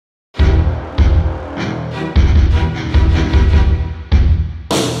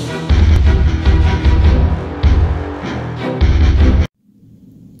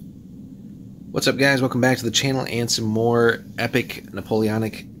What's up, guys? Welcome back to the channel and some more epic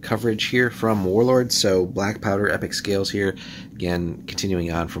Napoleonic coverage here from Warlord. So Black Powder Epic Scales here, again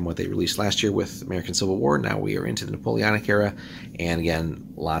continuing on from what they released last year with American Civil War. Now we are into the Napoleonic era, and again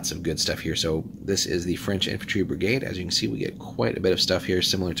lots of good stuff here. So this is the French Infantry Brigade. As you can see, we get quite a bit of stuff here,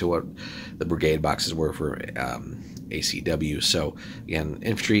 similar to what the brigade boxes were for ACW. So again,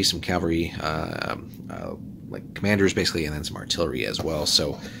 infantry, some cavalry, like commanders basically, and then some artillery as well.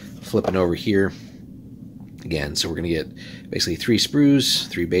 So flipping over here again, so we're going to get basically 3 sprues,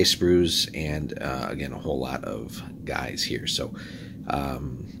 3 base sprues, and again a whole lot of guys here. So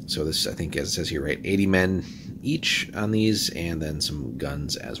so this, I think, as it says here, right, 80 men each on these, and then some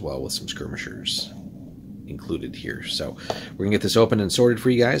guns as well with some skirmishers included here. So we're gonna get this open and sorted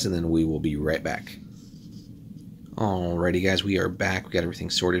for you guys, and then we will be right back. Alrighty, guys, we are back. We got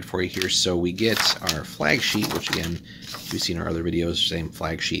everything sorted for you here. So we get our flag sheet, which again, we've seen our other videos, same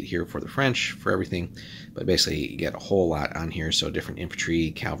flag sheet here for the French, for everything. But basically, you get a whole lot on here. So different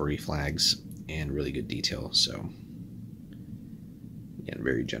infantry, cavalry flags, and really good detail. So again,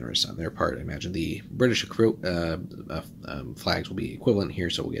 very generous on their part. I imagine the British flags will be equivalent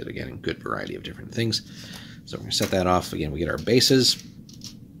here. So we'll get, again, a good variety of different things. So we're going to set that off. Again, we get our bases.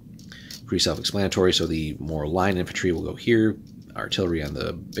 Pretty self-explanatory. So the more line infantry will go here, artillery on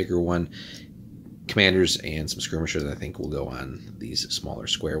the bigger one, commanders and some skirmishers I think will go on these smaller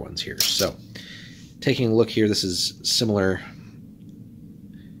square ones here. So taking a look here, this is similar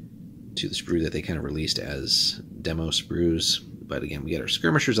to the sprue that they kind of released as demo sprues, but again, we get our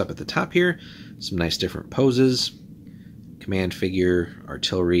skirmishers up at the top here, some nice different poses, command figure,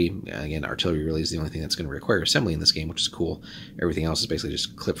 artillery. Again, artillery really is the only thing that's going to require assembly in this game, which is cool. Everything else is basically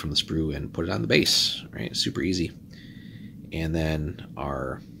just clip from the sprue and put it on the base, right? Super easy. And then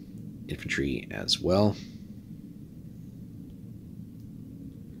our infantry as well.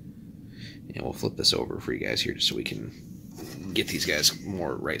 And we'll flip this over for you guys here just so we can get these guys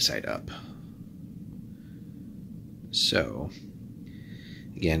more right side up. So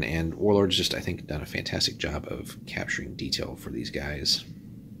again, and Warlord's just, I think, done a fantastic job of capturing detail for these guys.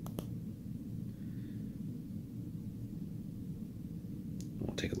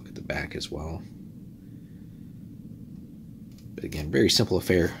 We'll take a look at the back as well. But again, very simple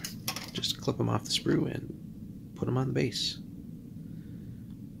affair. Just clip them off the sprue and put them on the base.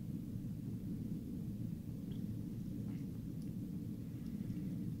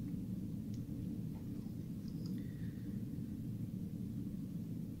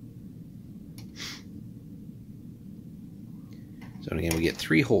 So again, we get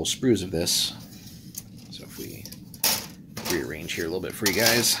 3 whole sprues of this. So if we rearrange here a little bit for you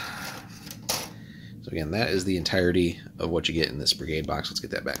guys. So again, that is the entirety of what you get in this brigade box. Let's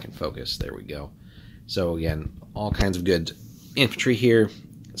get that back in focus. There we go. So again, all kinds of good infantry here,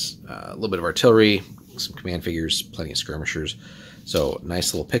 a little bit of artillery, some command figures, plenty of skirmishers. So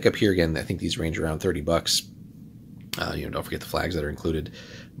nice little pickup here. Again, I think these range around 30 bucks. You know, don't forget the flags that are included.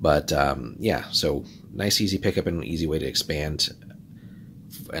 But yeah, so nice, easy pickup and easy way to expand.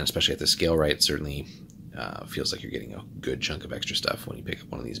 And especially at the scale, right, certainly feels like you're getting a good chunk of extra stuff when you pick up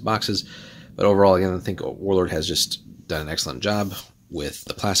one of these boxes. But overall, again, I think Warlord has just done an excellent job with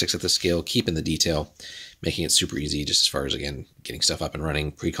the plastics at the scale, keeping the detail, making it super easy just as far as, again, getting stuff up and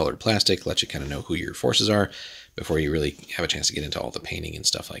running. Pre-colored plastic lets you kind of know who your forces are before you really have a chance to get into all the painting and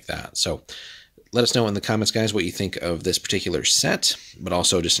stuff like that. So let us know in the comments, guys, what you think of this particular set, but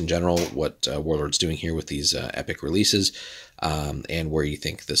also just in general what Warlord's doing here with these epic releases, and where you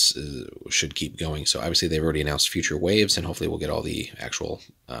think this should keep going. So obviously they've already announced future waves, and hopefully we'll get all the actual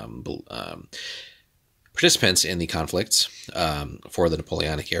participants in the conflicts for the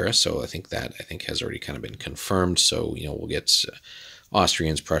Napoleonic era. So I think that has already kind of been confirmed. So, you know, we'll get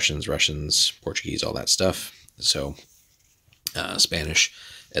Austrians, Prussians, Russians, Portuguese, all that stuff. So Spanish,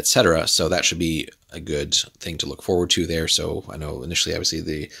 etc. So that should be a good thing to look forward to there. So I know initially, obviously,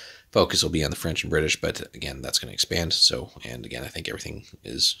 the focus will be on the French and British, but again, that's going to expand. So, and again, I think everything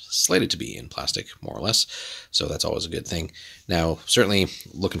is slated to be in plastic, more or less. So that's always a good thing. Now, certainly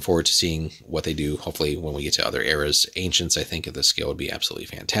looking forward to seeing what they do. Hopefully, when we get to other eras, Ancients, I think at this scale would be absolutely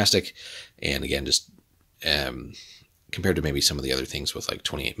fantastic. And again, just compared to maybe some of the other things with like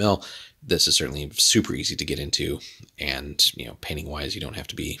 28 mil, this is certainly super easy to get into. And, you know, painting wise, you don't have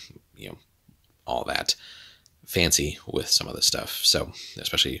to be, you know, all that fancy with some of this stuff. So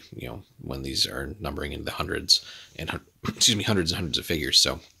especially, you know, when these are numbering in the hundreds and hundreds and hundreds of figures.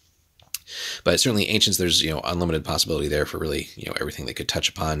 So, but certainly Ancients, there's, you know, unlimited possibility there for really, you know, everything they could touch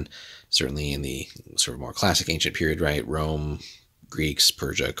upon. Certainly in the sort of more classic ancient period, right? Rome, Greeks,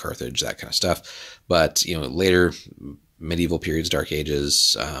 Persia, Carthage, that kind of stuff. But, you know, later medieval periods, Dark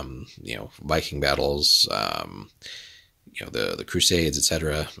Ages, you know, Viking battles, you know, the Crusades,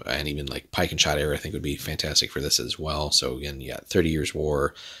 etc., and even like pike and shot era, I think would be fantastic for this as well. So again, you got 30 Years'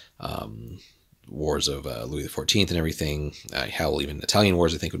 War, wars of Louis XIV and everything. Hell, even Italian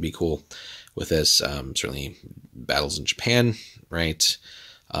wars I think would be cool with this. Certainly battles in Japan, right?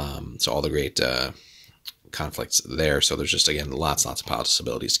 So all the great conflicts there. So there's just, again, lots of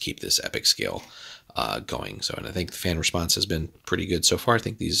possibilities to keep this epic scale going. So, and I think the fan response has been pretty good so far. I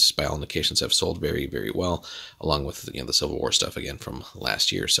think these, by all indications, have sold very, very well, along with, you know, the Civil War stuff again from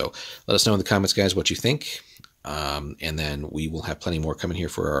last year. So let us know in the comments, guys, what you think. And then we will have plenty more coming here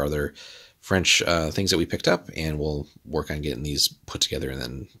for our other French things that we picked up, and we'll work on getting these put together and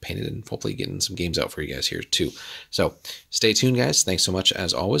then painted, and hopefully getting some games out for you guys here too. So stay tuned, guys. Thanks so much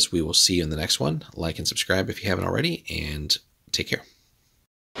as always. We will see you in the next one. Like and subscribe if you haven't already, and take care.